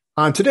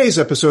On today's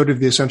episode of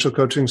the Essential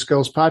Coaching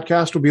Skills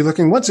Podcast, we'll be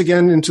looking once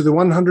again into the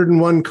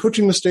 101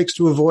 Coaching Mistakes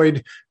to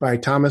Avoid by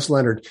Thomas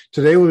Leonard.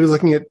 Today we'll be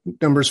looking at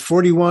numbers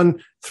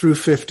 41 through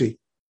 50.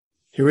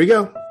 Here we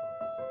go.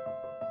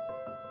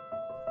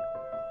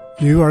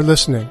 You are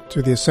listening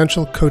to the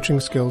Essential Coaching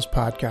Skills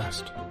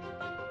Podcast,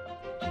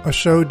 a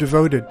show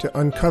devoted to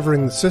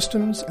uncovering the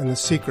systems and the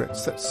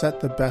secrets that set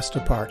the best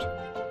apart,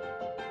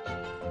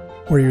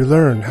 where you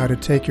learn how to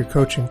take your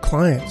coaching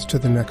clients to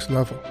the next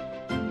level,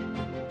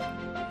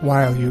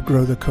 while you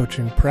grow the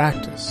coaching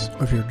practice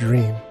of your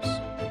dreams.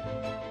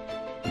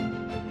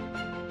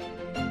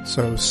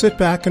 So sit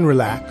back and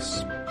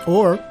relax,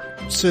 or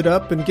sit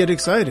up and get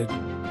excited.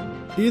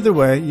 Either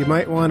way, you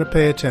might want to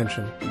pay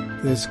attention.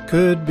 This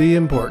could be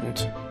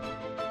important.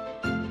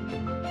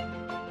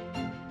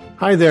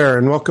 Hi there,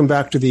 and welcome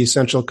back to the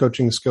Essential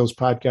Coaching Skills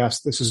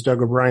Podcast. This is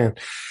Doug O'Brien.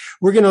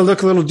 We're going to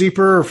look a little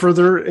deeper or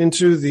further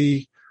into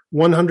the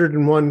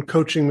 101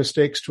 Coaching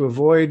Mistakes to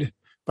Avoid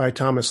by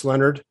Thomas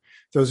Leonard.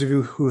 Those of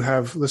you who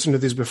have listened to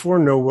these before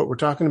know what we're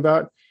talking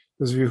about.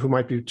 Those of you who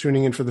might be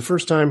tuning in for the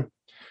first time,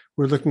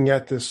 we're looking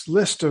at this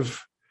list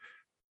of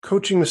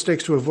coaching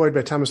mistakes to avoid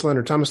by Thomas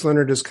Leonard. Thomas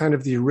Leonard is kind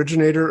of the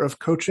originator of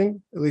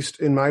coaching, at least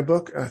in my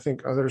book. I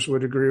think others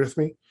would agree with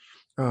me.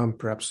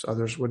 Perhaps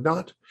others would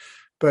not.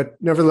 But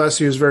nevertheless,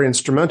 he was very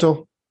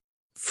instrumental,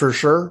 for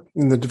sure,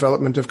 in the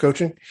development of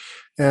coaching,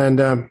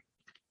 and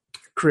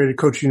created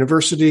Coach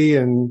University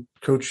and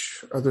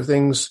Coach other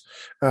things.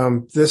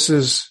 This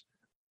is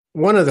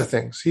one of the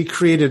things. He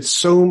created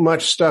so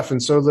much stuff in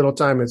so little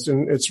time.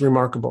 It's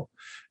remarkable.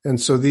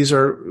 And so these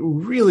are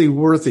really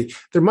worthy.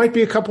 There might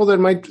be a couple that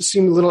might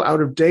seem a little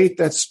out of date.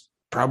 That's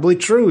probably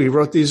true. He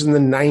wrote these in the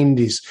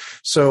 90s.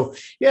 So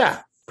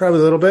yeah, probably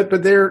a little bit,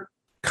 but they're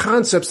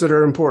concepts that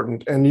are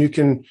important and you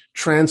can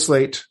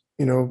translate,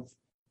 to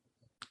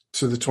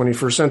the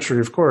 21st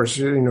century, of course,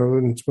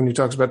 when he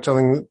talks about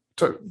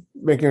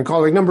making a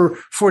call, like number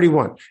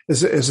 41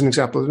 is an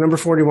example. Number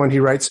 41, he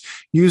writes,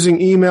 using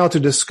email to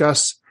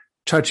discuss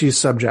touchy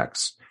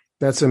subjects.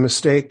 That's a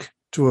mistake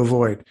to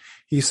avoid.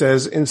 He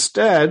says,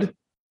 instead,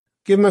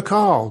 give him a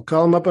call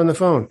him up on the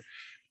phone.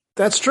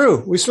 That's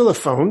true. We still have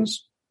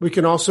phones. We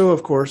can also,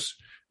 of course,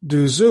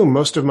 do Zoom.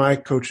 Most of my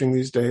coaching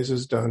these days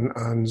is done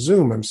on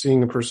Zoom. I'm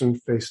seeing a person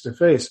face to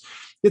face.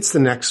 It's the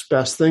next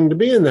best thing to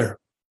be in there.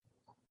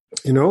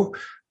 In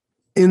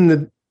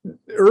the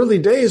early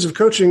days of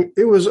coaching,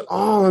 it was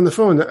all on the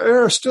phone.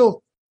 There are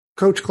still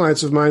coach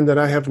clients of mine that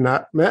I have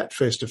not met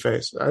face to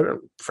face. I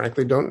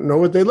frankly don't know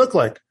what they look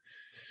like.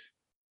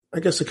 I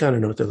guess I kind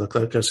of know what they look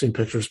like. I've seen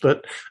pictures,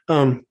 but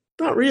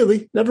not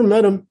really. Never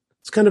met them.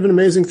 It's kind of an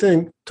amazing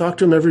thing. Talk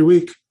to them every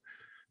week.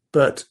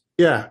 But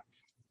yeah,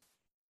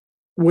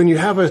 when you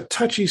have a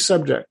touchy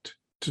subject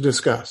to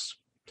discuss,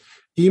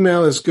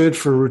 email is good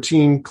for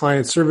routine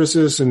client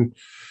services and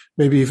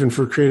maybe even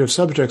for creative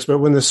subjects. But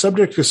when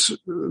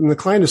the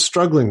client is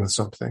struggling with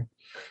something,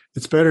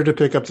 it's better to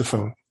pick up the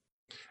phone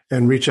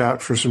and reach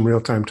out for some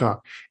real-time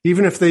talk.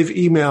 Even if they've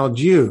emailed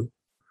you,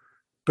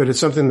 but it's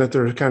something that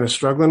they're kind of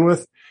struggling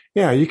with,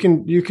 yeah, you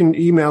can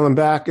email them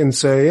back and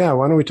say, yeah,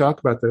 why don't we talk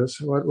about this?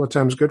 What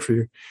time's good for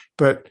you?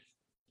 But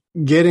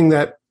getting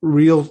that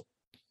real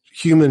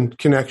human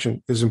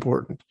connection is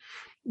important.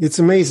 It's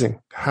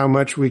amazing how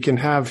much we can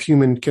have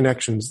human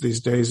connections these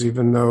days,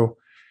 even though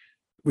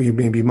we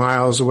may be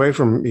miles away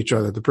from each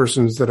other. The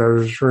persons that I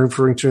was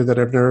referring to that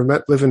I've never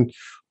met live in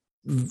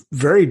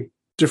very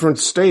different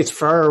states,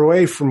 far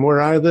away from where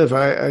I live.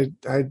 I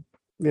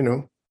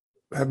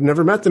have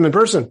never met them in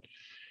person.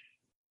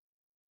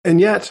 And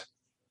yet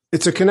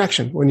it's a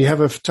connection. When you have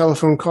a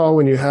telephone call,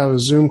 when you have a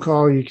Zoom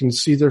call, you can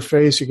see their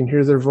face, you can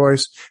hear their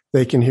voice,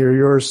 they can hear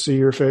yours, see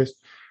your face.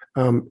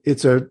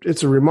 It's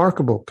a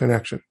remarkable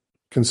connection,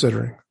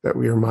 considering that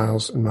we are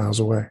miles and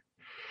miles away.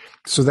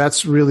 So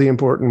that's really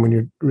important when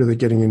you're really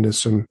getting into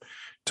some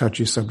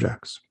touchy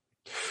subjects.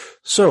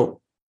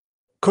 So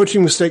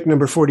coaching mistake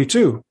number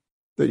 42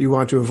 that you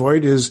want to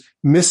avoid is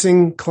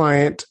missing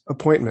client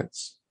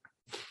appointments.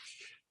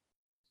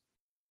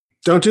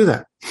 Don't do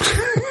that.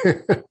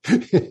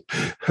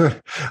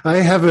 I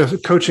have a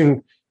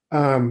coaching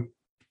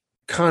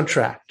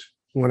contract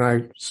when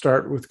I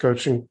start with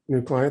coaching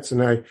new clients,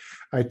 and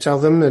I tell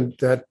them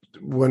that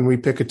when we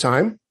pick a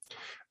time,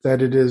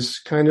 that it is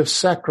kind of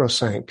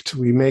sacrosanct.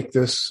 We make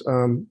this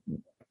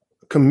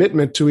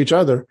commitment to each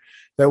other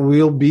that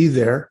we'll be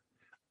there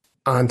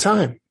on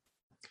time,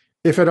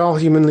 if at all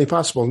humanly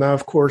possible. Now,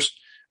 of course,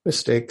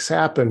 mistakes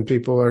happen.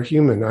 People are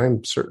human.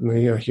 I'm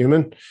certainly a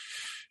human.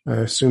 I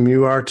assume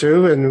you are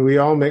too, and we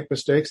all make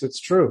mistakes. It's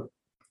true.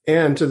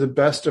 And to the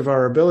best of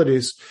our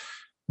abilities,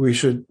 we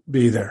should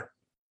be there.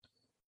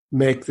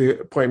 Make the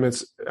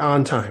appointments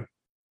on time.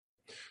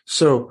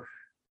 So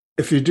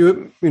if you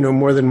do it,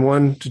 more than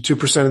 1% to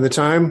 2% of the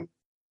time,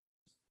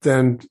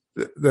 then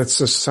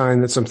that's a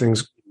sign that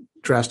something's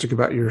drastic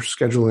about your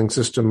scheduling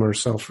system or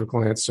self for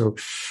clients. So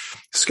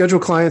schedule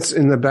clients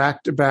in the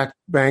back-to-back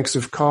banks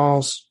of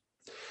calls.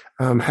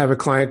 Have a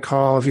client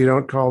call if you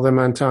don't call them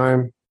on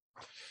time.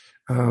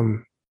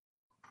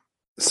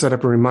 set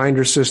up a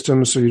reminder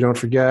system so you don't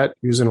forget,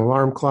 use an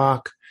alarm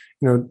clock,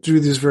 do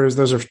these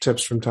those are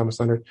tips from Thomas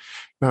Leonard.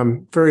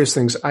 Various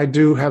things. I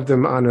do have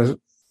them on a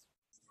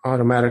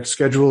automatic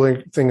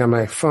scheduling thing on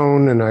my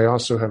phone, and I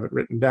also have it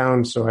written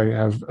down. So I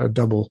have a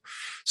double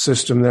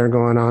system there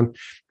going on.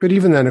 But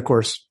even then, of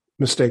course,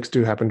 mistakes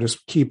do happen.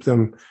 Just keep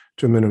them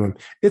to a minimum.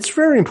 It's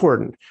very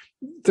important.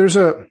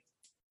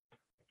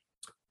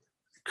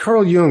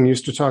 Carl Jung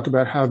used to talk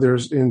about how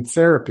there's in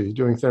therapy,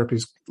 doing therapy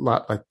is a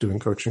lot like doing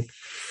coaching,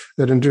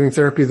 that in doing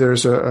therapy,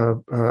 there's a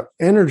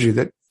energy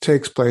that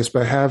takes place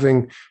by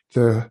having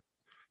the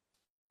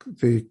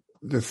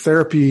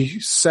therapy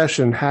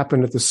session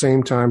happen at the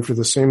same time for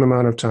the same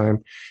amount of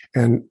time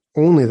and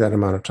only that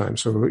amount of time.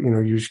 So,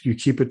 you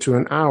keep it to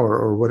an hour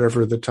or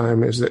whatever the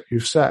time is that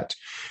you've set.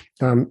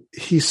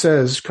 He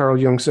says, Carl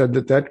Jung said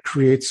that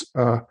creates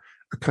a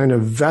kind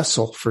of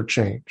vessel for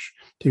change.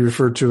 He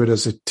referred to it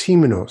as a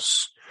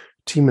temenos,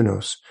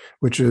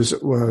 which was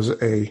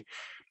a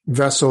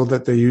vessel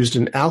that they used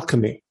in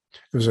alchemy.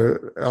 It was an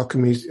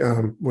alchemy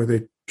where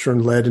they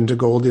turned lead into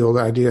gold, the old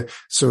idea.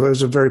 So it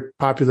was a very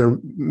popular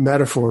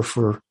metaphor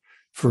for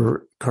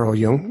Carl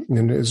Jung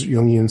and his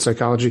Jungian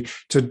psychology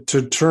to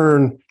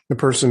turn the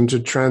person, to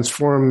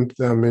transform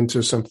them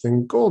into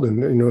something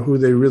golden, who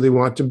they really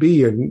want to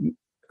be and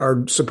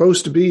are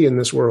supposed to be in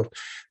this world.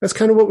 That's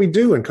kind of what we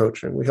do in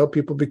coaching. We help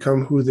people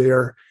become who they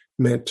are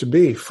meant to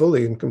be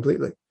fully and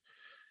completely.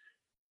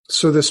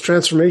 So this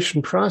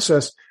transformation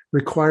process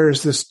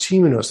requires this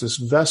temenos, this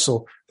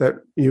vessel that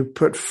you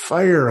put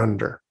fire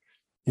under,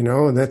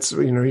 and that's,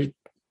 the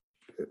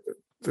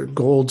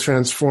gold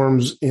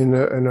transforms in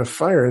a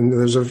fire, and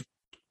there's a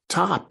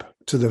top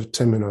to the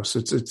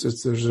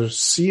temenos. There's a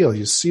seal.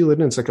 You seal it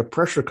in. It's like a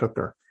pressure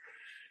cooker,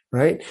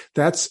 right?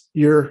 That's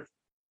your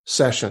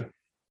session.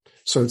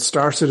 So it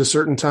starts at a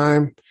certain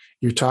time.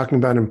 You're talking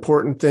about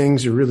important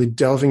things. You're really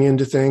delving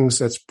into things.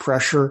 That's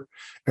pressure.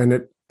 And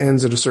it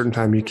ends at a certain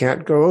time. You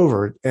can't go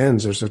over. It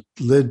ends. There's a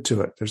lid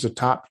to it. There's a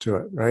top to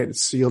it, right?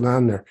 It's sealed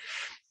on there.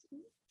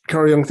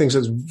 Carl Jung thinks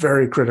it's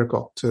very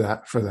critical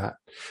for that.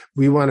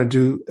 We want to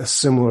do a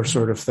similar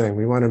sort of thing.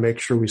 We want to make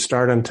sure we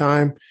start on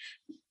time.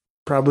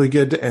 Probably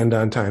good to end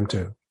on time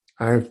too.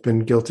 I've been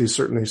guilty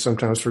certainly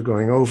sometimes for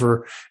going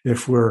over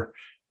if we're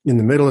in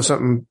the middle of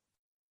something.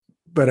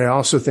 But I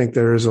also think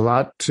there is a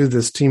lot to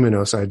this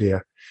temenos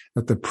idea,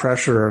 that the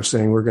pressure of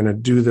saying we're going to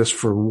do this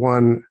for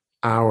 1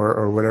 hour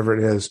or whatever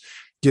it is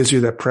gives you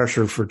that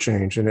pressure for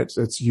change. And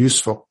it's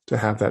useful to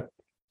have that.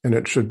 And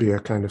it should be a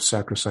kind of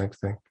sacrosanct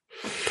thing.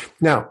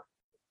 Now,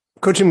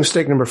 coaching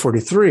mistake number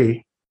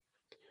 43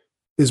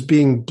 is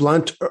being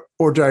blunt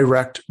or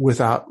direct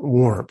without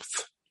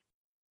warmth.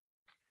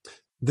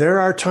 There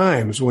are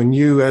times when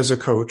you as a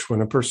coach,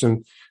 when a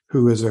person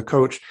who is a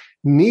coach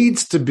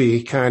needs to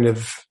be kind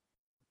of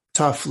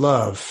tough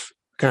love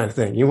kind of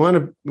thing. You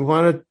want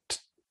to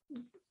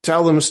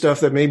tell them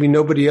stuff that maybe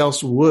nobody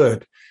else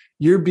would.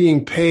 You're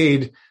being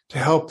paid to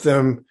help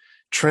them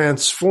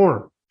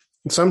transform.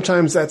 And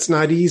sometimes that's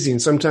not easy.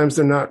 And sometimes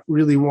they're not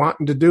really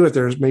wanting to do it.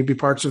 There's maybe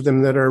parts of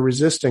them that are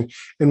resisting.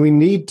 And we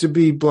need to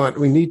be blunt.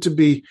 We need to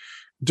be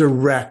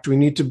direct. We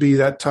need to be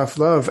that tough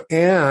love.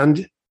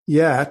 And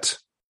yet,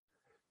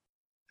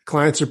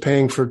 clients are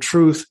paying for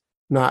truth,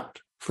 not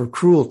for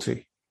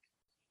cruelty.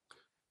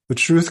 The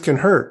truth can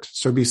hurt,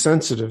 so be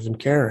sensitive and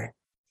caring.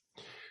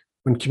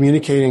 When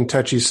communicating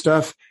touchy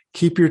stuff,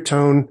 keep your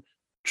tone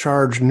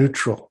charge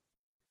neutral.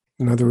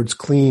 In other words,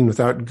 clean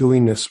without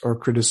gooiness or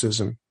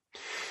criticism.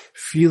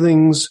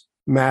 Feelings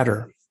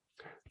matter.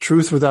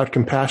 Truth without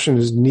compassion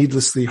is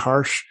needlessly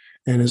harsh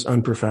and is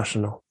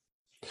unprofessional.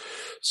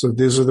 So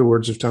these are the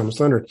words of Thomas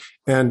Leonard.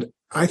 And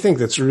I think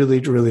that's really,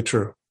 really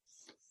true.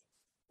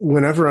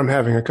 Whenever I'm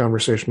having a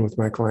conversation with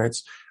my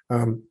clients,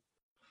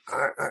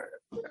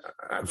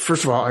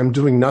 first of all, I'm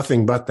doing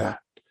nothing but that.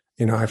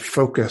 I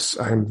focus.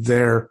 I'm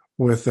there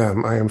with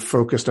them. I am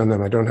focused on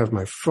them. I don't have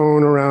my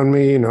phone around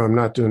me. I'm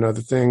not doing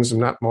other things. I'm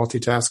not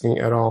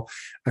multitasking at all.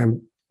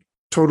 I'm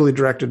totally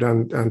directed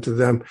onto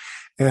them.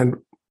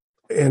 And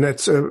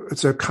it's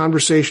a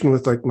conversation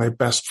with like my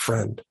best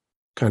friend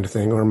kind of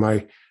thing, or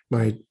my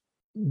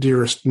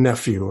dearest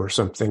nephew or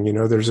something.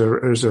 There's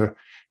a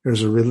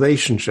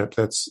relationship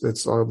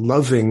that's a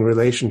loving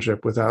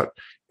relationship without,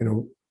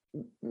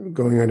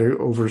 going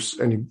over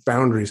any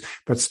boundaries,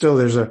 but still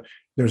there's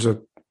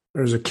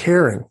a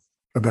caring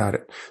about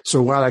it.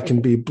 So while I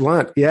can be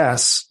blunt,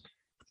 yes,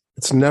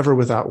 it's never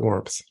without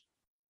warmth.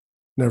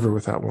 Never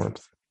without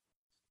warmth.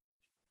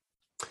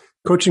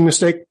 Coaching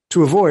mistake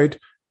to avoid,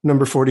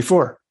 number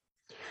 44,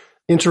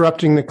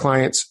 interrupting the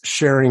client's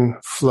sharing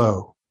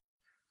flow.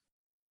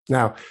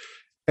 Now,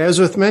 as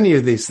with many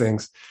of these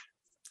things,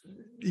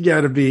 you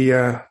got to be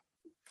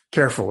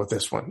careful with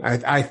this one,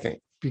 I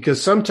think,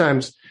 because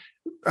sometimes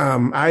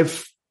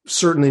I've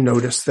certainly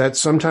noticed that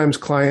sometimes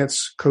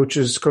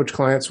coach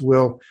clients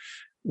will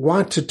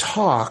want to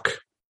talk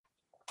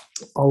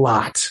a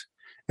lot.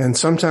 And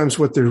sometimes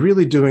what they're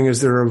really doing is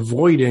they're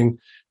avoiding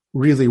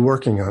really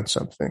working on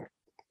something.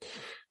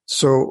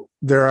 So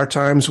there are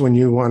times when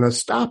you want to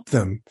stop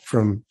them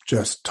from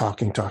just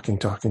talking. Let's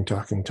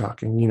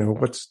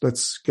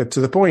get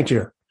to the point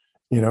here.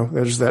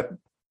 There's that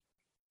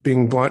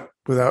being blunt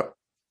without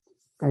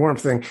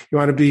warmth thing. You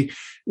want to be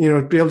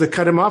able to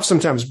cut him off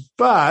sometimes,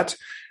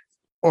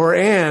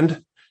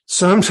 and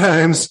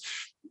sometimes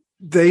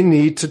they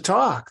need to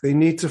talk. They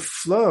need to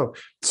flow.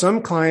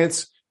 Some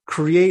clients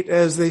create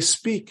as they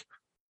speak.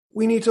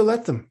 We need to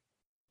let them.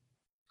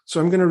 So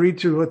I'm going to read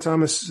to what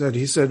Thomas said.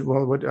 He said,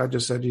 well, what I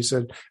just said, he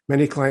said,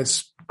 many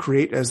clients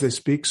create as they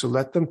speak, so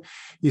let them.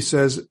 He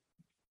says,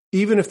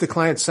 even if the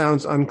client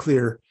sounds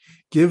unclear,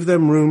 give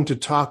them room to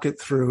talk it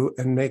through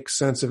and make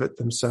sense of it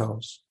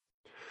themselves.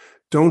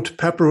 Don't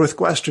pepper with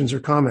questions or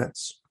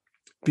comments.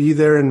 Be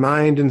there in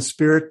mind and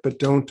spirit, but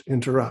don't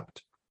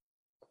interrupt.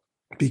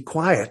 Be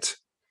quiet,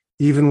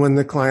 even when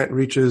the client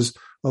reaches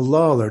a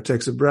lull or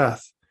takes a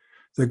breath.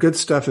 The good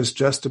stuff is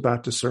just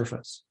about to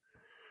surface.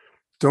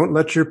 Don't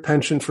let your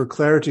penchant for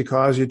clarity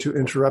cause you to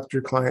interrupt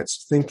your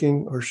client's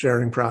thinking or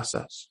sharing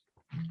process.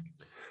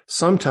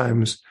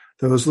 Sometimes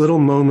those little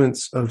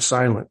moments of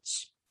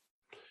silence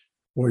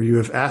where you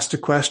have asked a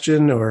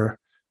question, or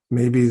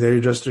maybe they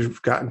just have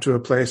gotten to a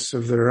place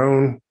of their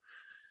own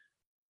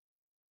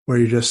where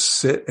you just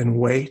sit and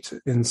wait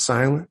in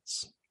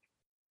silence,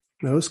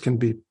 those can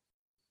be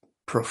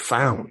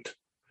profound.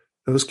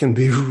 Those can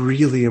be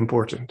really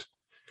important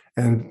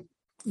and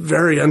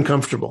very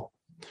uncomfortable.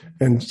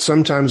 And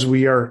sometimes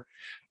we are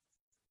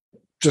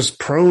just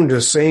prone to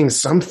saying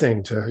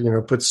something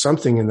to, put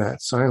something in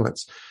that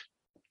silence.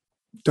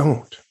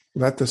 Don't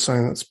let the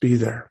silence be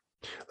there.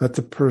 Let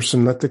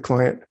the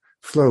client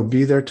flow.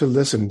 Be there to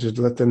listen, to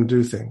let them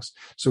do things.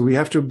 So we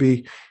have to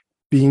be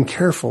being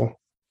careful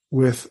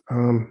with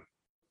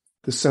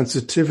the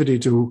sensitivity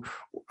to,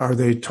 are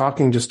they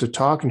talking just to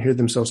talk and hear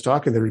themselves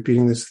talk? Are they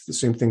repeating the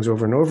same things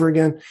over and over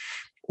again?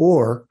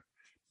 Or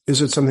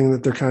is it something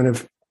that they're kind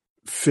of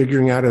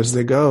figuring out as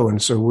they go?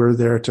 And so we're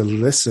there to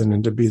listen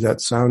and to be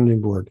that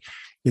sounding board.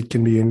 It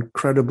can be an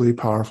incredibly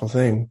powerful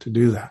thing to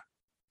do that.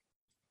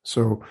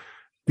 So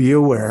be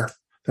aware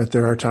that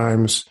there are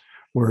times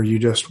where you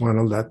just want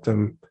to let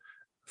them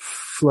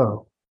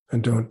flow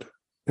and don't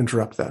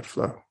interrupt that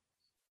flow.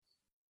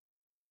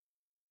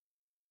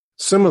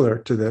 Similar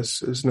to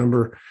this is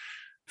number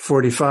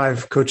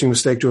 45, coaching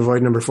mistake to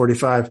avoid. Number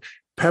 45,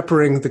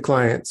 peppering your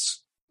client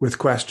with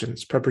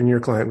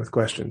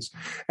questions.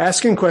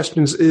 Asking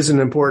questions is an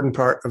important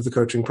part of the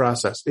coaching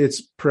process.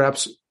 It's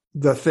perhaps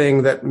the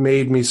thing that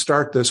made me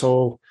start this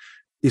whole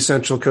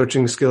essential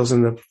coaching skills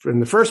in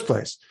the first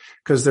place,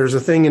 because there's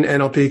a thing in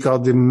NLP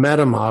called the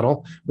meta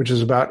model, which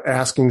is about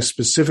asking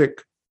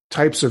specific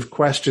types of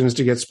questions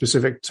to get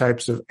specific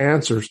types of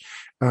answers,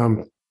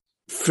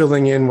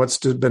 filling in what's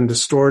been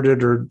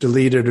distorted or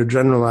deleted or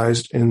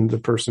generalized in the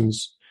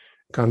person's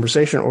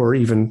conversation, or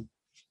even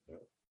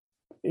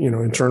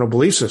internal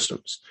belief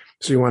systems.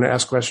 So you want to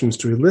ask questions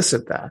to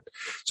elicit that.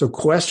 So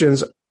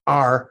questions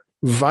are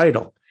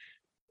vital.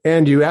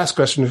 And you ask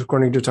questions,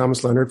 according to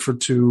Thomas Leonard, for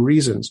two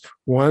reasons.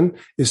 One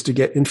is to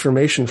get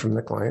information from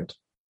the client.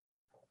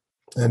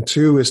 And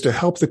two is to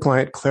help the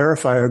client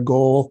clarify a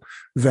goal,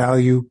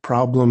 value,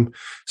 problem,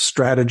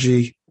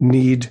 strategy,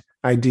 need,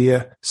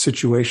 idea,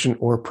 situation,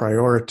 or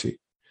priority.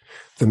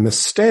 The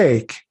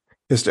mistake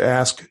is to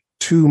ask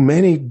too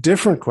many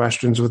different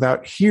questions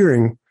without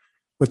hearing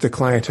what the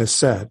client has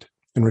said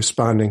and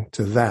responding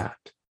to that.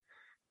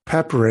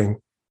 Peppering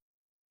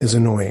is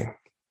annoying.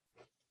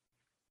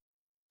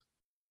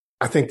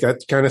 I think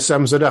that kind of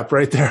sums it up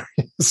right there.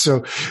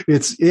 So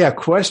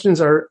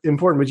questions are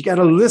important, but you got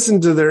to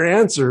listen to their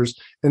answers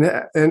and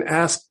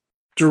ask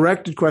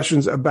directed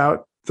questions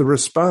about the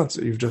response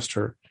that you've just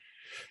heard.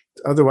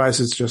 Otherwise,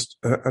 it's just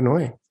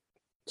annoying.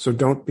 So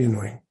don't be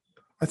annoying.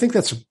 I think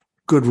that's a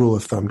good rule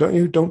of thumb, don't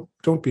you?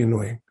 Don't be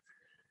annoying.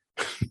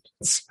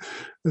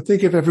 I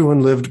think if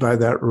everyone lived by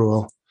that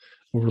rule,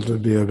 the world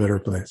would be a better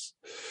place.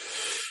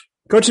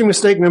 Coaching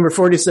mistake number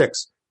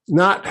 46,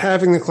 not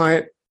having the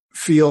client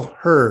feel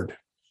heard.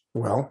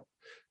 Well,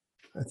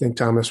 I think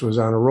Thomas was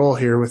on a roll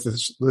here with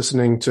this,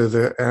 listening to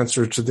the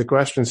answer to the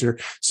questions here.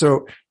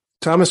 So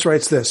Thomas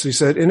writes this. He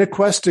said, in a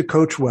quest to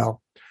coach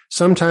well,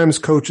 sometimes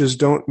coaches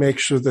don't make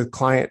sure the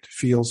client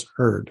feels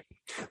heard.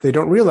 They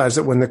don't realize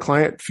that when the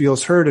client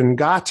feels heard and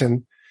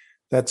gotten,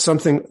 that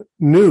something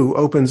new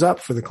opens up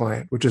for the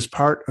client, which is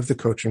part of the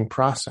coaching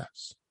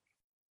process.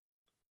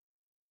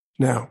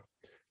 Now,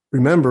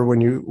 remember,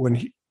 when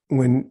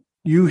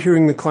you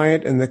hearing the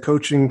client and the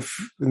coaching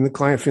and the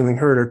client feeling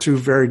heard are two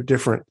very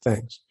different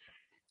things.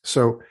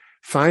 So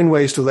find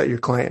ways to let your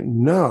client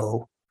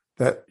know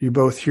that you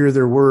both hear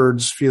their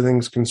words,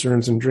 feelings,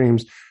 concerns, and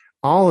dreams,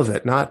 all of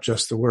it, not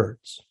just the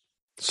words.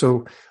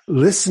 So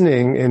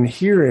listening and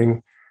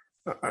hearing,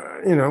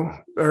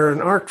 are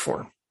an art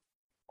form.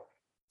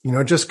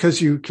 Just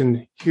because you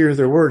can hear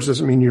their words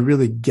doesn't mean you're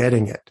really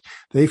getting it.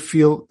 They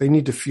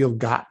need to feel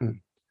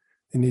gotten.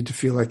 They need to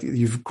feel like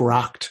you've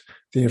grokked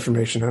the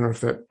information. I don't know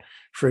if that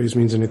phrase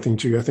means anything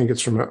to you. I think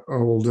it's from an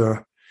old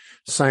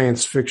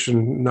science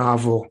fiction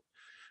novel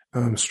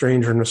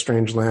stranger in a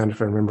strange land,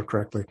 if I remember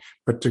correctly.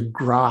 But to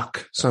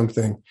grok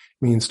something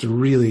means to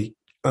really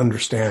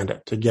understand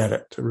it, to get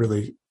it, to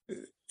really,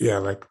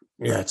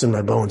 it's in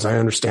my bones. I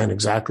understand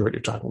exactly what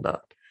you're talking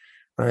about,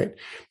 right?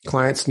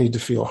 Clients need to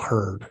feel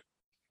heard.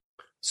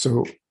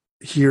 So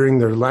hearing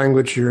their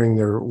language, hearing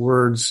their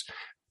words,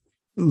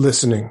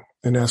 listening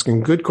and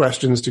asking good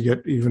questions to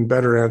get even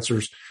better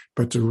answers,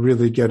 but to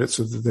really get it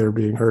so that they're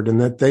being heard and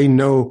that they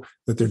know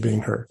that they're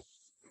being heard.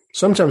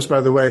 Sometimes,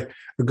 by the way,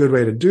 a good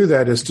way to do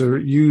that is to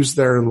use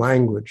their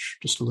language.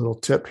 Just a little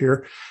tip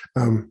here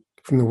from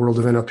the world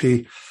of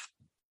NLP,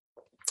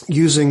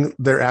 using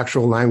their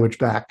actual language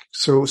back.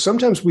 So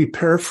sometimes we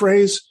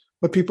paraphrase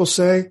what people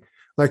say.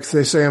 Like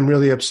they say, I'm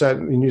really upset.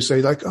 And you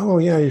say like, oh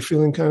yeah, you're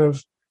feeling kind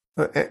of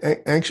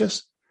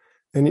anxious.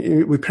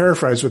 And we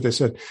paraphrase what they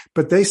said,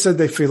 but they said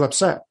they feel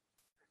upset.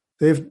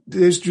 They've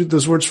used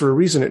those words for a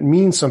reason. It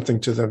means something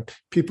to them.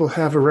 People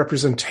have a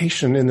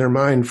representation in their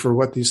mind for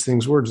what these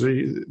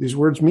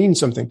words mean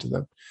something to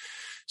them.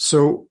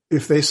 So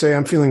if they say,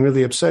 I'm feeling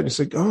really upset, it's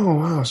like, oh,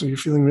 wow, so you're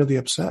feeling really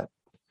upset.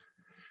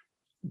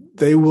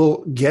 They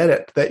will get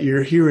it that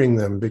you're hearing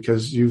them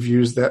because you've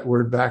used that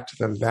word back to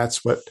them.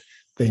 That's what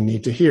they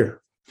need to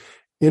hear.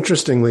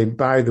 Interestingly,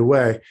 by the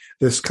way,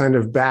 this kind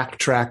of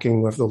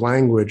backtracking of the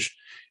language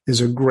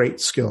is a great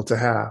skill to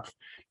have.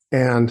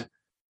 And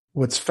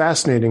what's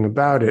fascinating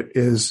about it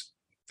is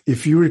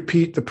if you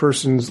repeat the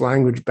person's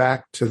language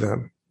back to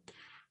them,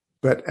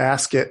 but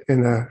ask it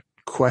in a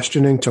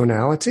questioning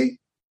tonality,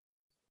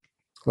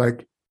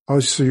 like, oh,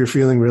 so you're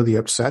feeling really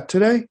upset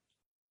today?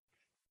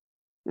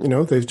 You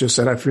know, they've just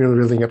said, I feel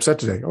really upset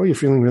today. Oh, you're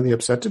feeling really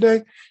upset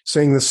today?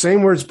 Saying the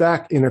same words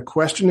back in a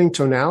questioning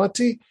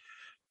tonality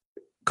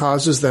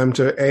causes them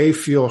to A,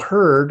 feel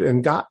heard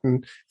and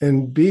gotten,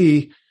 and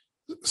B,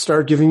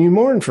 start giving you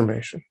more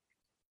information.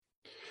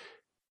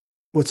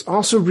 What's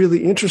also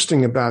really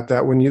interesting about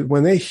that,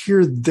 when they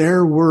hear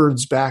their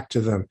words back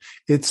to them,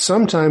 it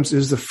sometimes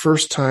is the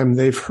first time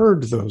they've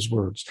heard those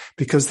words,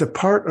 because the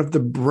part of the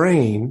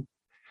brain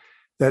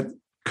that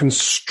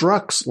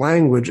constructs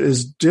language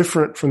is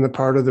different from the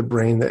part of the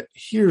brain that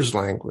hears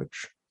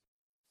language.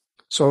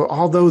 So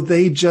although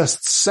they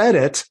just said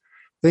it,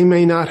 they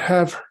may not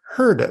have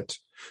heard it.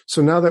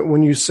 So now that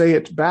when you say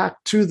it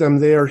back to them,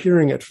 they are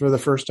hearing it for the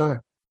first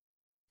time.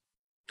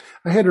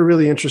 I had a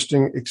really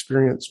interesting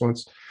experience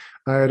once.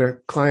 I had a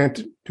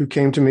client who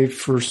came to me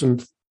for some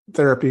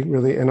therapy,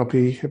 really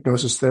NLP,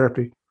 hypnosis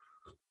therapy,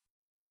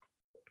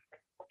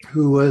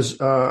 who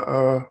was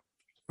a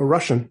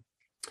Russian.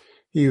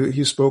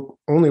 He spoke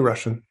only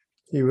Russian.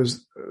 He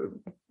was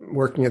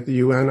working at the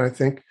UN, I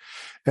think,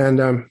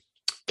 and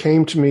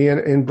came to me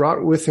and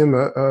brought with him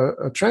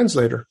a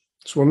translator,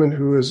 this woman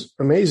who is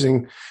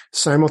amazing,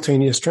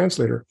 simultaneous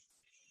translator.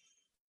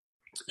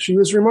 She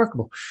was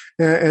remarkable.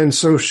 And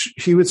so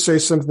he would say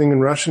something in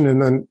Russian,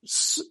 and then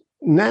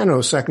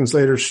nanoseconds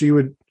later, she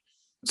would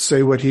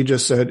say what he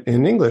just said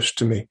in English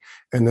to me.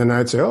 And then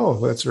I'd say,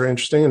 oh, that's very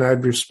interesting. And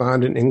I'd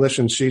respond in English,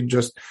 and she'd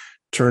just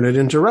turn it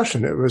into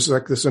Russian. It was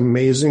like this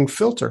amazing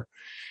filter.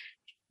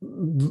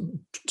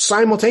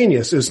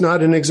 Simultaneous is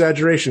not an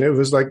exaggeration. It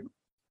was like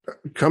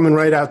coming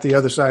right out the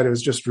other side. It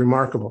was just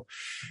remarkable.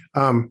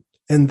 And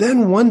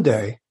then one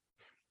day,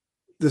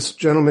 this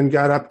gentleman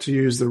got up to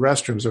use the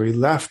restroom. So he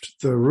left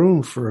the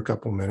room for a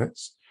couple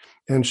minutes,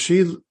 and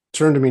she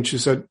turned to me and she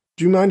said,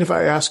 do you mind if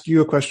I ask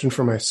you a question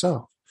for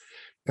myself?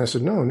 And I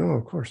said, no,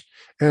 of course.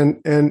 And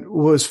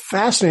what was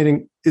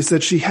fascinating is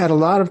that she had a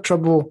lot of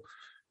trouble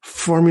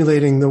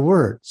formulating the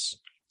words.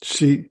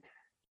 She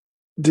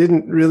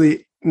didn't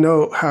really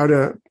know how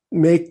to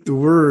make the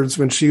words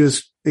when she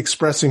was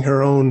expressing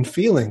her own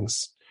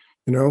feelings.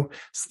 You know,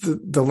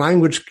 the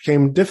language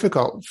became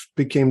difficult,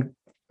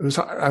 it was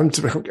hard. I'm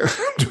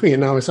doing it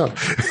now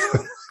myself.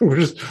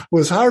 It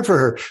was hard for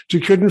her. She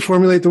couldn't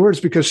formulate the words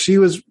because she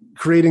was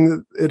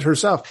creating it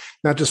herself,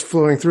 not just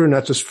flowing through,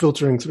 not just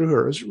filtering through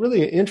her. It was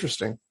really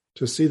interesting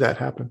to see that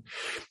happen.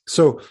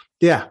 So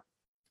yeah,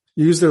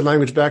 use their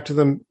language back to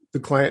them. The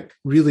client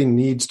really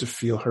needs to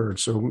feel heard.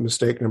 So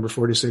mistake number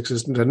 46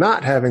 is to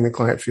not having the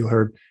client feel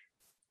heard.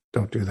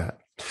 Don't do that.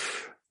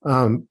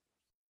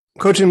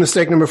 Coaching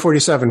mistake number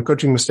 47,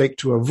 coaching mistake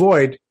to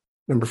avoid,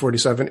 number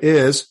 47,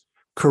 is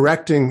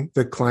correcting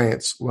the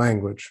client's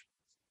language.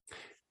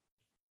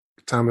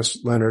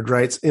 Thomas Leonard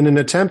writes, in an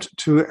attempt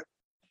to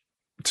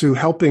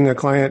helping a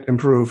client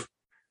improve,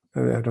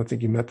 I don't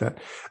think you meant that,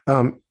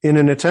 in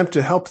an attempt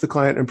to help the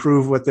client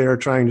improve what they are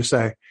trying to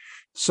say,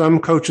 some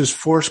coaches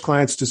force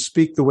clients to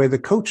speak the way the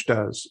coach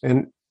does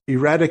and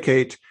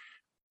eradicate,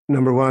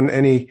 number one,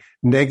 any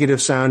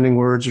negative sounding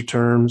words or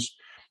terms,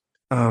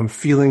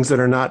 feelings that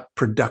are not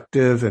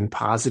productive and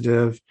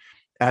positive,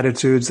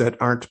 attitudes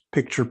that aren't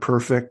picture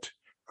perfect,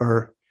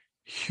 or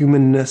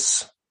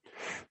humanness.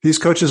 These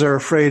coaches are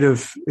afraid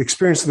of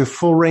experiencing the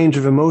full range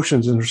of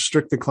emotions and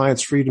restrict the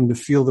client's freedom to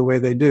feel the way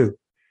they do.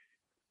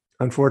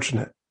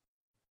 Unfortunate.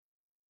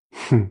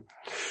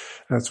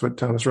 That's what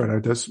Thomas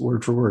wrote. That's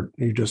word for word.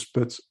 He just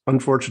puts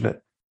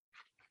unfortunate.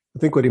 I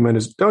think what he meant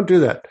is don't do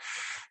that.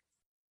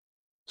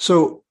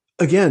 So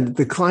again,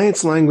 the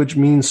client's language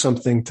means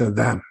something to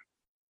them.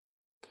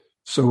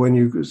 So when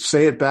you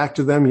say it back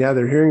to them, yeah,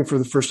 they're hearing it for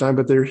the first time,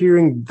 but they're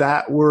hearing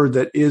that word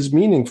that is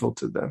meaningful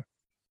to them.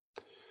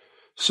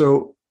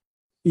 So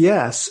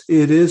yes,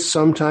 it is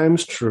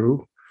sometimes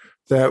true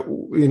that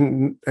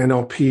in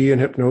NLP and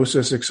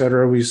hypnosis, et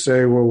cetera, we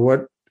say, well,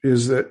 what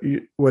is it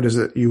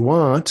you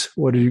want?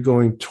 What are you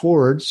going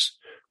towards?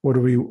 What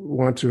do we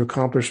want to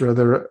accomplish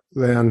rather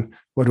than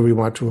what do we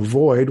want to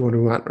avoid? What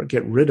do we want to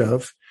get rid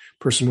of?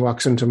 Person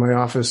walks into my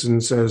office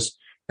and says,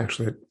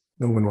 actually,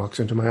 no one walks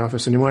into my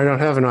office anymore. I don't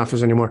have an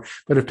office anymore.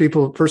 But if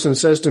a person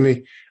says to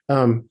me,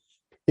 I'm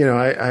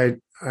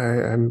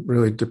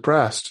really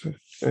depressed.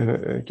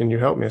 Can you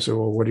help me? I said,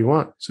 well, what do you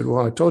want? I said,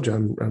 well, I told you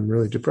I'm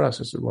really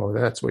depressed. I said, well,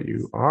 that's what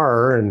you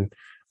are. And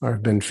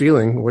I've been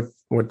feeling.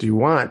 What do you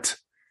want?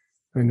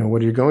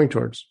 What are you going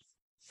towards?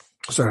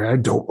 Sorry, I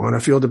don't want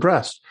to feel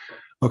depressed.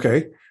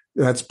 Okay,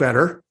 that's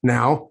better.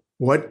 Now,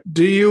 what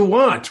do you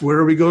want? Where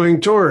are we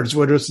going towards?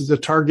 What is the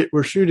target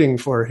we're shooting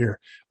for here,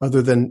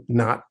 other than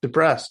not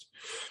depressed?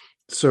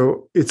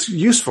 So it's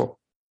useful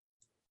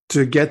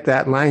to get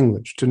that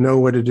language, to know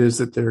what it is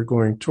that they're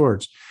going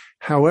towards.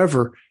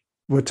 However,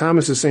 what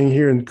Thomas is saying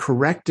here in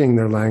correcting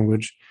their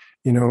language,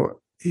 you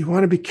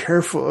want to be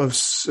careful of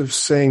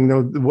saying,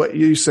 no, what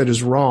you said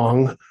is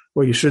wrong.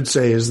 What you should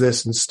say is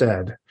this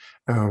instead.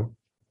 I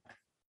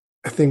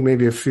think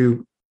maybe a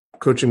few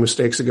coaching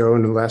mistakes ago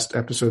in the last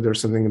episode, there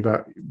was something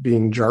about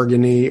being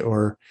jargony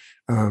or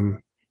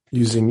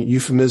using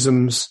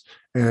euphemisms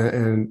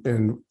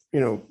and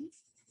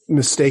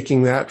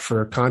mistaking that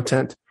for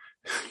content.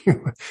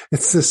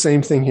 It's the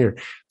same thing here.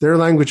 Their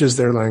language is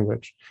their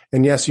language.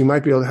 And yes, you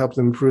might be able to help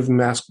them improve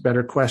them, ask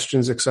better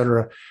questions, et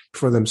cetera,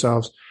 for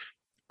themselves.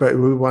 But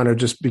we want to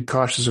just be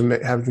cautious of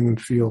having them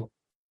feel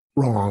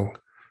wrong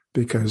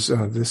because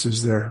this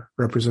is their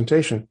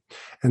representation.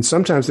 And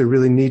sometimes they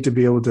really need to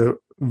be able to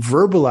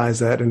verbalize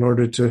that in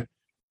order to,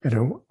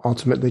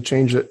 ultimately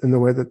change it in the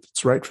way that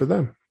it's right for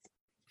them.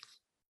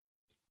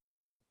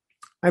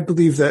 I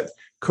believe that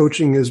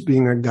coaching is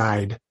being a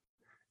guide.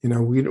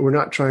 We're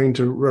not trying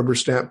to rubber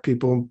stamp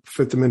people,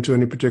 fit them into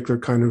any particular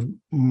kind of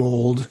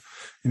mold.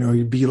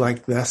 You be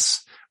like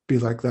this, be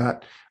like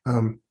that.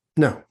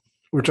 No,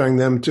 we're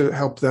trying to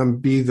help them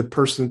be the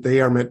person that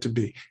they are meant to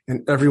be.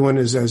 And everyone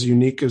is as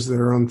unique as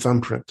their own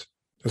thumbprint,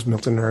 as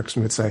Milton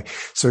Erickson would say.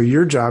 So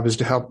your job is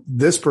to help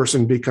this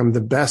person become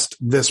the best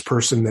this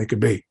person they could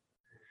be,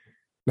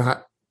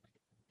 not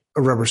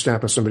a rubber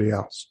stamp of somebody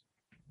else.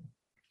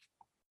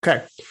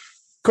 Okay.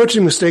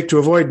 Coaching mistake to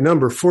avoid,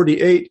 number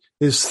 48,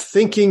 is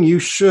thinking you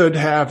should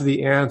have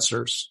the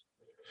answers.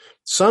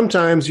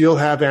 Sometimes you'll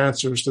have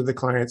answers to the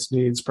client's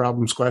needs,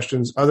 problems,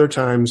 questions. Other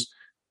times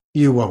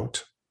you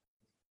won't.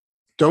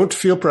 Don't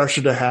feel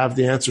pressure to have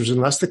the answers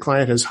unless the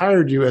client has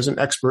hired you as an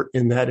expert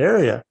in that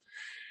area.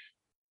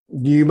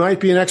 You might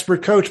be an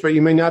expert coach, but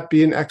you may not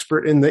be an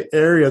expert in the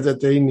area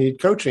that they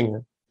need coaching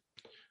in.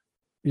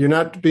 You're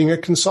not being a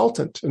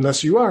consultant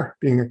unless you are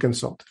being a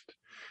consultant.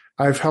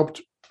 I've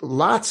helped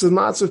lots and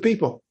lots of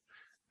people.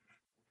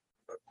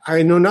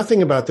 I know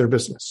nothing about their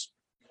business.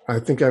 I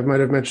think I might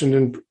have mentioned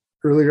in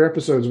earlier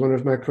episodes, one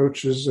of my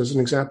coaches, as an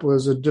example,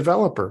 is a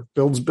developer,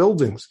 builds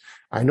buildings.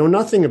 I know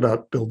nothing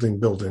about building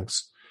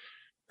buildings.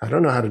 I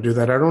don't know how to do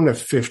that. I don't have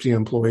 50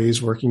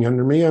 employees working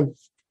under me.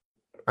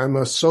 I'm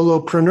a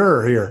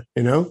solopreneur here,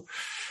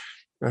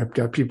 I've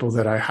got people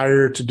that I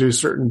hire to do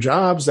certain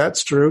jobs.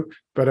 That's true.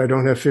 But I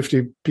don't have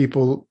 50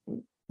 people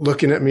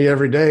looking at me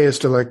every day as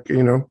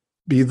to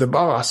be the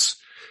boss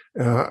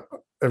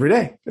every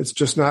day. It's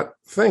just not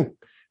a thing.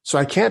 So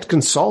I can't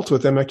consult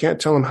with them. I can't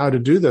tell him how to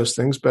do those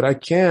things, but I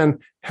can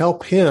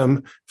help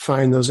him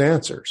find those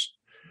answers.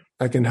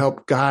 I can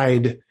help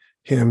guide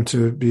him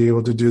to be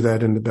able to do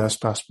that in the best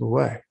possible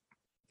way.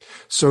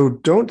 So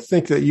don't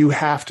think that you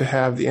have to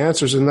have the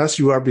answers unless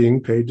you are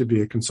being paid to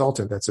be a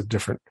consultant. That's a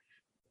different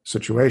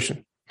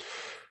situation.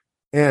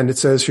 And it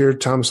says here,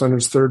 Thomas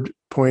Leonard's third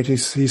point, he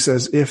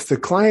says, if the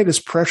client is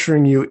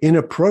pressuring you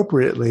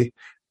inappropriately,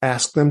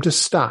 ask them to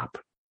stop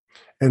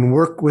and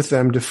work with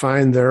them to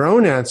find their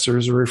own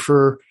answers or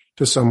refer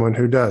to someone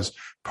who does.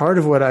 Part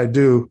of what I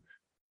do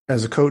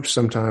as a coach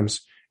sometimes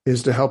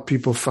is to help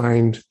people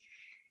find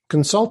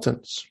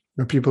consultants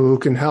or people who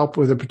can help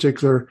with a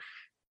particular,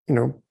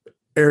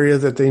 area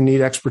that they need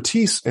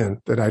expertise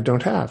in that I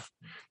don't have.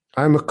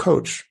 I'm a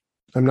coach.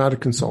 I'm not a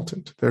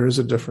consultant. There is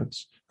a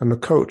difference. I'm a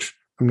coach.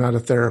 I'm not a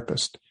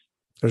therapist.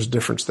 There's a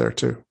difference there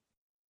too.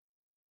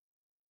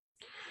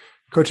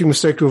 Coaching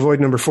mistake to avoid,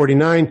 number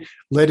 49,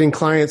 letting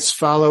clients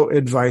follow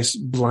advice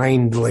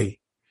blindly.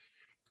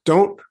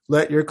 Don't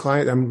let your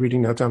client, I'm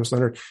reading now Thomas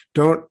Leonard,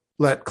 don't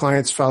let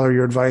clients follow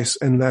your advice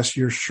unless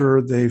you're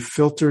sure they've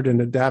filtered and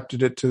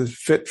adapted it to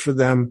fit for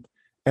them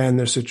and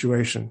their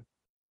situation.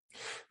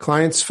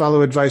 Clients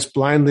follow advice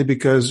blindly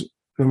because,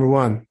 number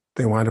one,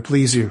 they want to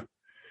please you.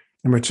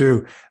 Number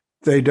two,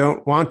 they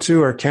don't want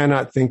to or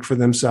cannot think for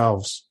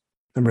themselves.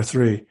 Number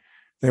three,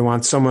 they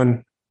want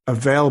someone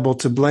available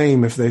to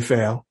blame if they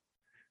fail.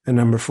 And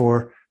number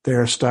four, they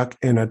are stuck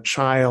in a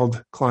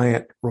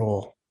child-client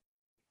role.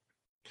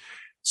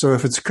 So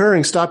if it's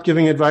occurring, stop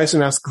giving advice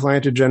and ask the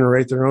client to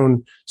generate their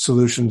own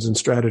solutions and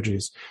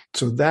strategies.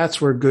 So that's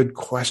where good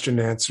question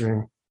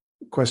asking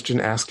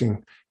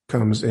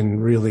comes in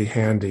really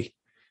handy.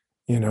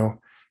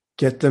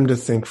 Get them to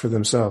think for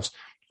themselves.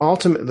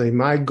 Ultimately,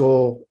 my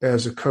goal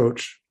as a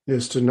coach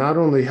is to not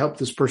only help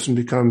this person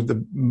become the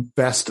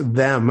best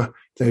them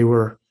they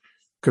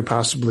could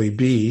possibly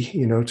be,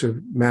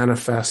 to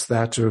manifest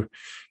that, to,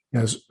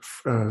 as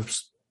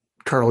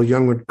Carl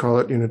Jung would call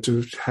it,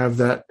 to have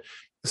that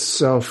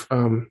self,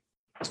 I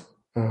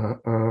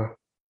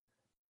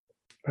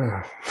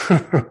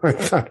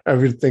thought I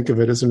would think of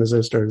it as soon as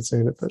I started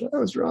saying it, but I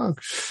was wrong.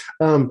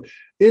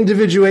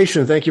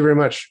 Individuation. Thank you very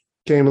much.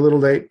 Came a little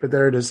late, but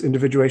there it is.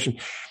 Individuation.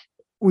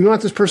 We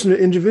want this person to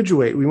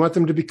individuate. We want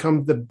them to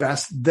become the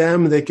best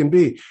them they can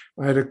be.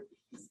 I had a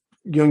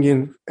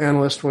Jungian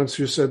analyst once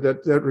who said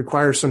that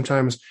requires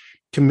sometimes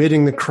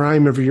committing the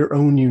crime of your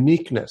own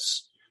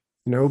uniqueness,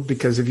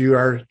 because if you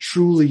are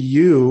truly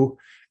you,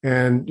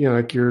 and,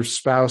 like your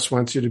spouse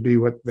wants you to be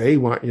what they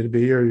want you to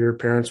be, or your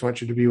parents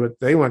want you to be what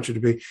they want you to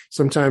be,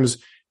 sometimes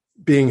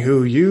being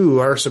who you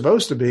are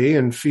supposed to be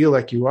and feel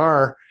like you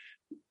are,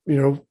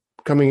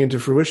 coming into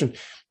fruition.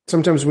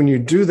 Sometimes when you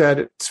do that,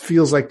 it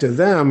feels like to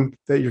them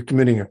that you're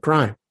committing a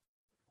crime.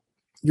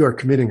 You are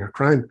committing a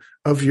crime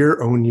of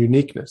your own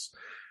uniqueness.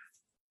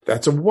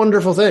 That's a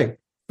wonderful thing,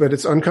 but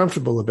it's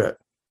uncomfortable a bit.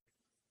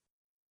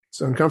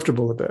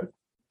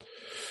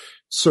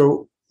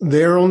 So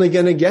they're only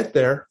going to get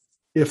there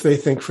if they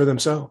think for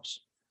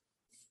themselves.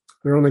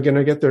 They're only going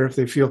to get there if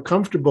they feel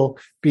comfortable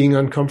being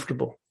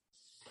uncomfortable.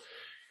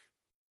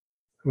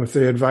 If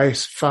they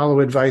follow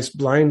advice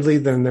blindly,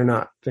 then they're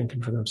not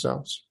thinking for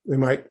themselves. They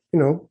might,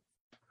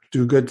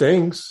 do good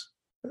things,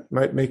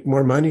 might make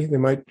more money, they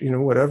might,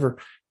 whatever,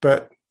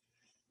 but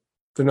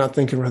they're not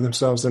thinking for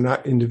themselves. They're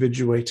not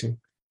individuating.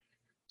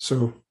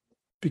 So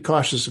be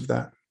cautious of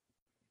that.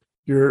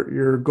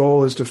 Your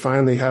goal is to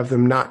finally have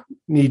them not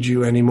need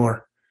you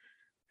anymore.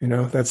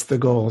 That's the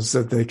goal, is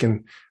that they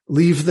can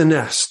leave the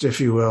nest,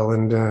 if you will,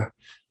 and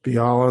be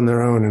all on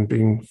their own and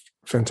being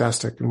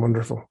fantastic and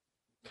wonderful.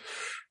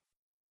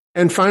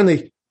 And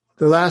finally,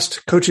 the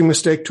last coaching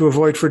mistake to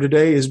avoid for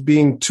today is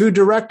being too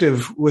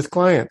directive with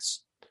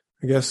clients.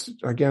 I guess,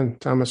 again,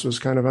 Thomas was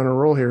kind of on a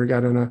roll here. He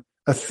got in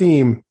a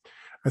theme.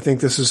 I think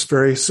this is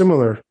very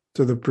similar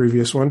to the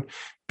previous one.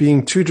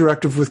 Being too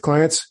directive with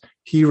clients.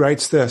 He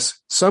writes this: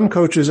 some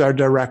coaches are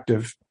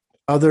directive,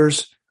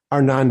 others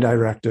are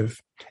non-directive.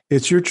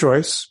 It's your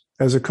choice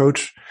as a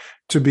coach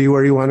to be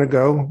where you want to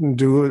go and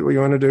do what you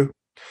want to do.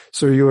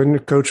 So you want to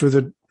coach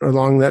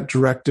along that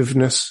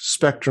directiveness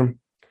spectrum.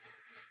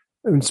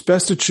 And it's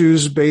best to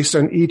choose based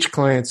on each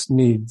client's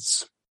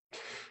needs.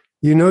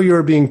 You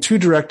are being too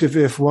directive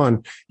if,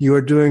 one, you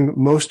are doing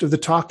most of the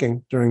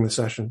talking during the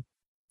session.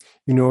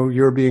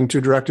 You're being too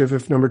directive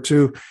if, number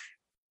two,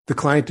 the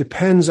client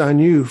depends on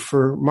you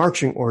for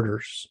marching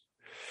orders.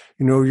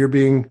 You're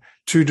being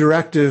too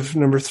directive,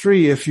 number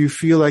three, if you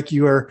feel like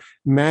you are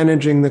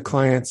managing the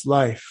client's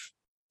life.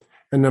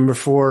 And number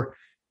four,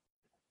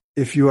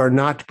 if you are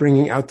not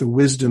bringing out the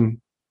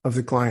wisdom of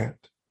the client.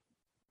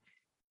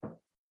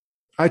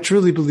 I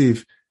truly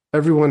believe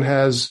everyone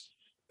has,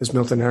 as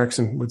Milton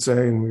Erickson would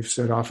say, and we've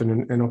said often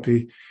in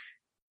NLP,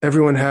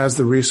 everyone has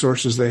the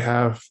resources they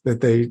have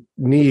that they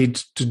need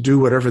to do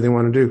whatever they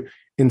want to do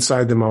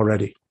inside them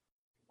already.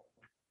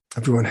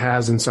 Everyone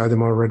has inside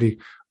them already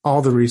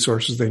all the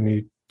resources they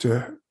need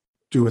to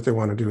do what they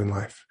want to do in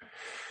life.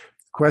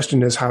 The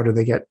question is, how do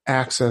they get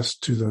access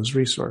to those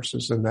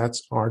resources? And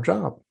that's our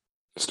job,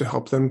 is to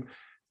help them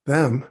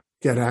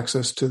get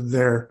access to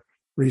their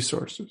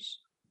resources.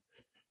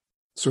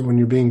 So when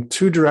you're being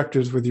too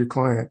directive with your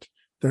client,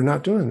 they're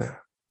not doing that.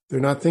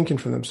 They're not thinking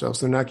for themselves.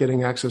 They're not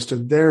getting access to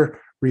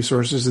their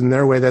resources in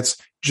their way that's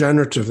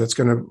generative, that's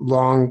going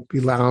to be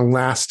long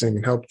lasting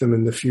and help them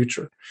in the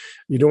future.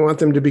 You don't want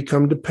them to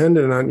become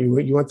dependent on you.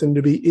 You want them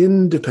to be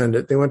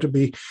independent. They want to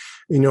be,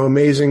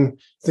 amazing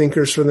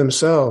thinkers for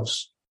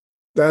themselves.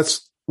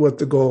 That's what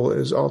the goal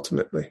is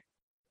ultimately,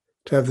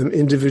 to have them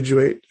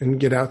individuate and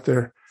get out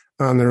there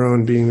on their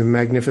own, being the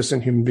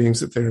magnificent human beings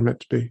that they're meant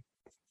to be.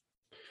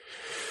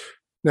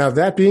 Now,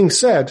 that being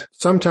said,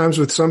 sometimes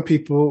with some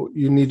people,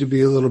 you need to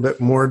be a little bit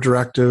more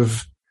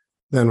directive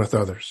than with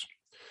others.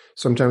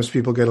 Sometimes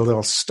people get a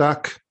little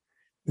stuck.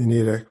 They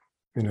need a,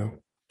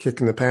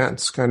 kick in the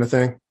pants kind of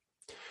thing.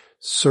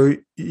 So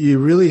you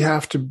really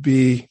have to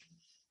be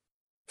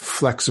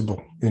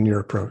flexible in your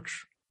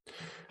approach.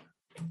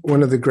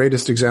 One of the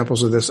greatest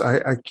examples of this,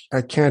 I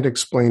can't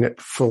explain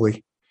it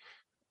fully,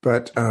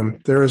 but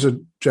there is a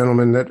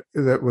gentleman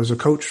that was a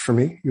coach for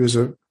me. He was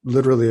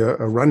literally a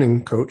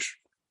running coach.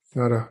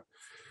 Not a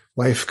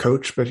life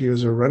coach, but he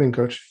was a running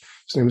coach.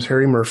 His name was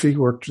Harry Murphy.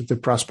 Worked at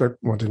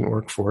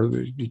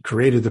the he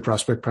created the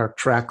Prospect Park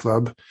Track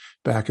Club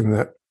back in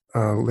the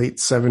late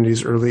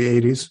 70s, early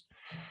 80s.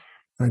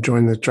 I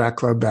joined the track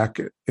club back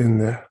in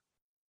the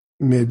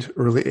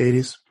early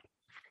 80s,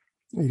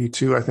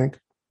 82, I think.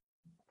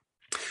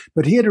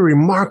 But he had a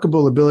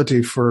remarkable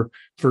ability for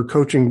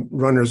coaching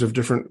runners of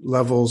different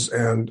levels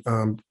and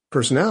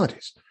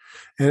personalities.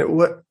 And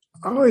what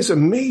always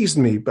amazed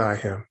me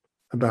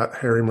about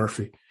Harry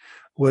Murphy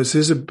was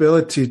his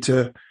ability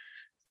to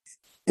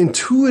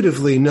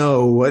intuitively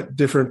know what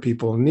different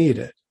people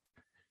needed.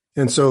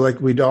 And so like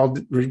we'd all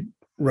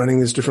running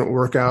these different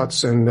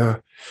workouts,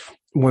 and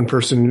one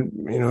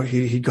person,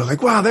 he'd go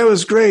like, wow, that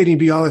was great. He'd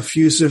be all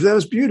effusive. That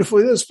was beautiful.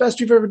 That was the best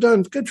you've ever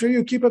done. Good for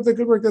you. Keep up the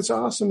good work. That's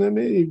awesome. And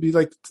he'd be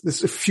like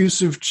this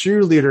effusive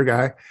cheerleader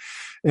guy.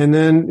 And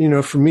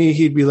then, for me,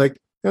 he'd be like,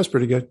 that was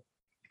pretty good.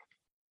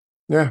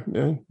 Yeah,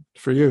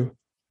 for you.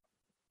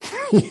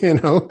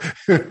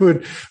 It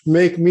would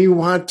make me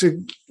want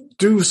to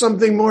do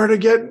something more to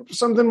get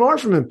something more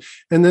from him.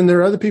 And then there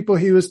are other people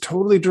he was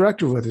totally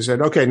directive with. He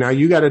said, okay, now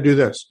you got to do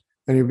this.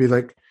 And he'd be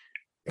like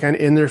kind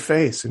of in their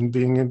face and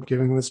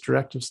giving this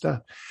directive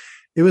stuff.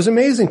 It was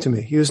amazing to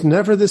me. He was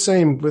never the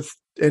same with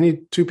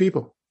any two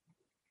people.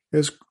 It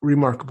was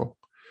remarkable.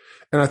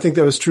 And I think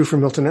that was true for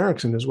Milton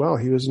Erickson as well.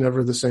 He was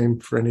never the same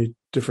for any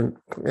different,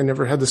 and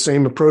never had the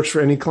same approach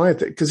for any client,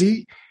 because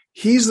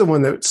he's the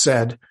one that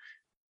said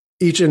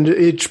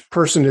each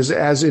person is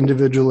as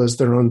individual as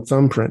their own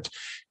thumbprint.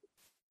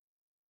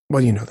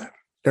 Well, you know that.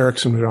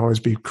 Erickson would always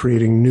be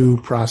creating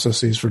new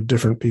processes for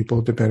different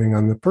people depending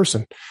on the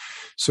person.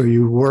 So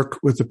you work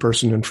with the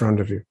person in front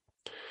of you.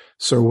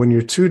 So when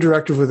you're too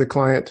directive with a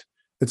client,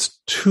 it's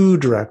too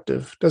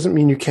directive. Doesn't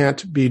mean you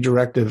can't be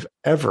directive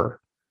ever.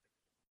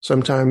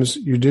 Sometimes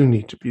you do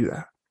need to be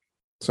that.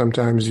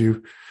 Sometimes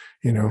you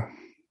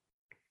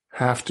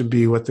have to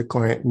be what the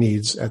client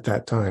needs at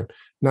that time.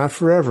 Not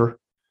forever,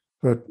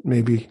 but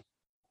maybe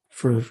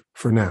for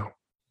now.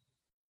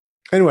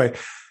 Anyway,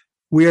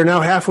 we are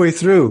now halfway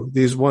through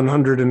these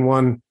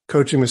 101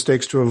 coaching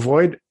mistakes to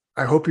avoid.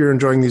 I hope you're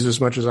enjoying these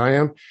as much as I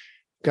am.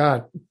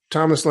 God,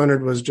 Thomas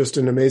Leonard was just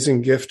an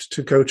amazing gift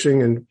to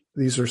coaching, and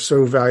these are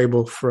so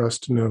valuable for us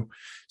to know.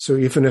 So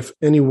even if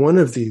any one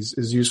of these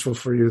is useful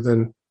for you,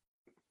 then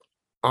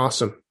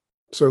awesome.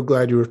 So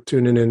glad you were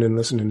tuning in and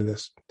listening to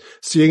this.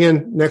 See you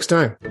again next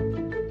time.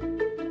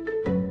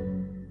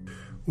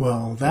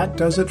 Well, that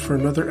does it for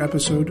another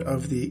episode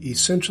of the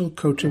Essential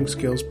Coaching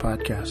Skills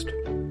Podcast.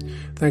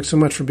 Thanks so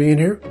much for being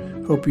here.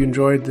 Hope you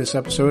enjoyed this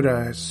episode.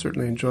 I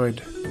certainly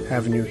enjoyed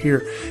having you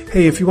here.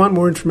 Hey, if you want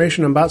more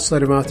information about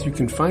Sleight of Mouth, you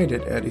can find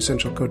it at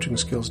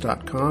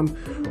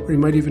essentialcoachingskills.com, or you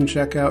might even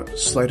check out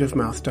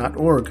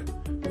sleihtofmouth.org.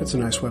 That's a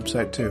nice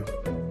website too.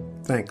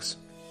 Thanks.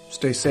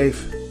 Stay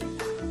safe.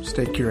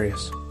 Stay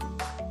curious.